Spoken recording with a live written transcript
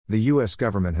The US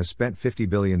government has spent $50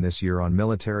 billion this year on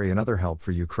military and other help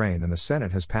for Ukraine, and the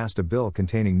Senate has passed a bill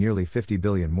containing nearly $50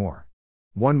 billion more.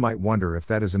 One might wonder if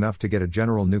that is enough to get a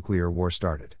general nuclear war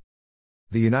started.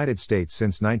 The United States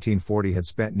since 1940 had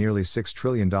spent nearly $6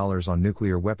 trillion on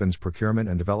nuclear weapons procurement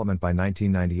and development by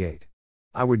 1998.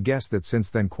 I would guess that since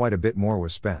then quite a bit more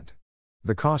was spent.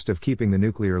 The cost of keeping the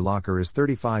nuclear locker is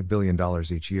 $35 billion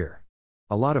each year.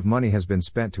 A lot of money has been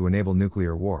spent to enable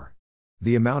nuclear war.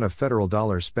 The amount of federal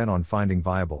dollars spent on finding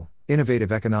viable,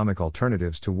 innovative economic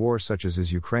alternatives to war such as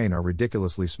is Ukraine are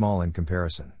ridiculously small in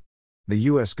comparison. The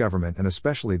US government and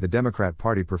especially the Democrat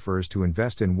Party prefers to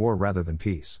invest in war rather than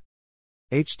peace.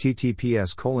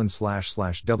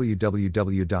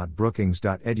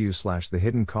 https://www.brookings.edu/The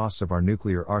hidden costs of our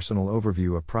nuclear arsenal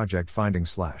overview of project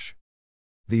findings/.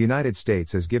 The United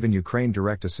States has given Ukraine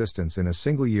direct assistance in a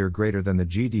single year greater than the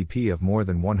GDP of more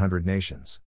than 100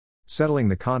 nations. Settling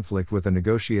the conflict with a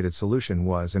negotiated solution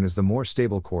was and is the more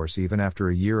stable course even after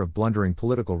a year of blundering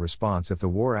political response if the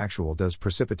war actually does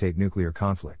precipitate nuclear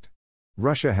conflict.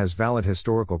 Russia has valid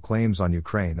historical claims on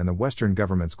Ukraine and the Western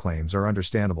government's claims are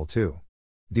understandable too.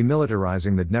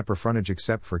 Demilitarizing the Dnieper frontage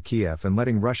except for Kiev and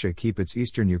letting Russia keep its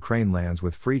eastern Ukraine lands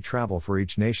with free travel for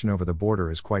each nation over the border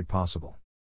is quite possible.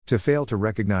 To fail to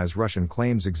recognize Russian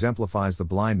claims exemplifies the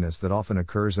blindness that often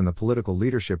occurs in the political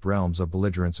leadership realms of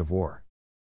belligerents of war.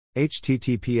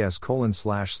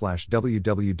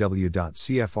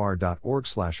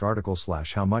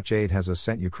 https://www.cfr.org/article/how much aid has us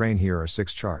sent Ukraine. Here are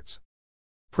 6 charts.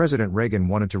 President Reagan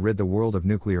wanted to rid the world of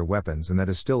nuclear weapons, and that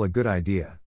is still a good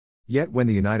idea. Yet when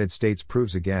the United States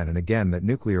proves again and again that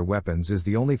nuclear weapons is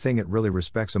the only thing it really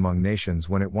respects among nations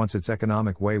when it wants its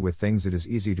economic way with things, it is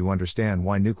easy to understand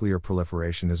why nuclear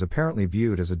proliferation is apparently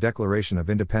viewed as a declaration of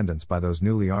independence by those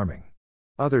newly arming.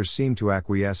 Others seem to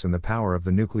acquiesce in the power of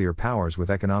the nuclear powers with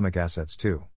economic assets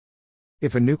too.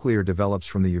 If a nuclear develops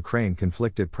from the Ukraine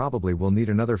conflict, it probably will need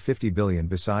another $50 billion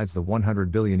besides the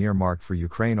 $100 billion earmarked for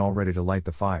Ukraine already to light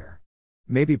the fire.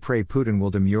 Maybe pray Putin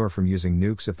will demur from using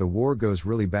nukes if the war goes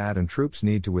really bad and troops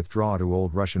need to withdraw to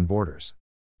old Russian borders.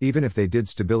 Even if they did,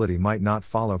 stability might not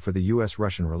follow for the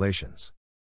US-Russian relations.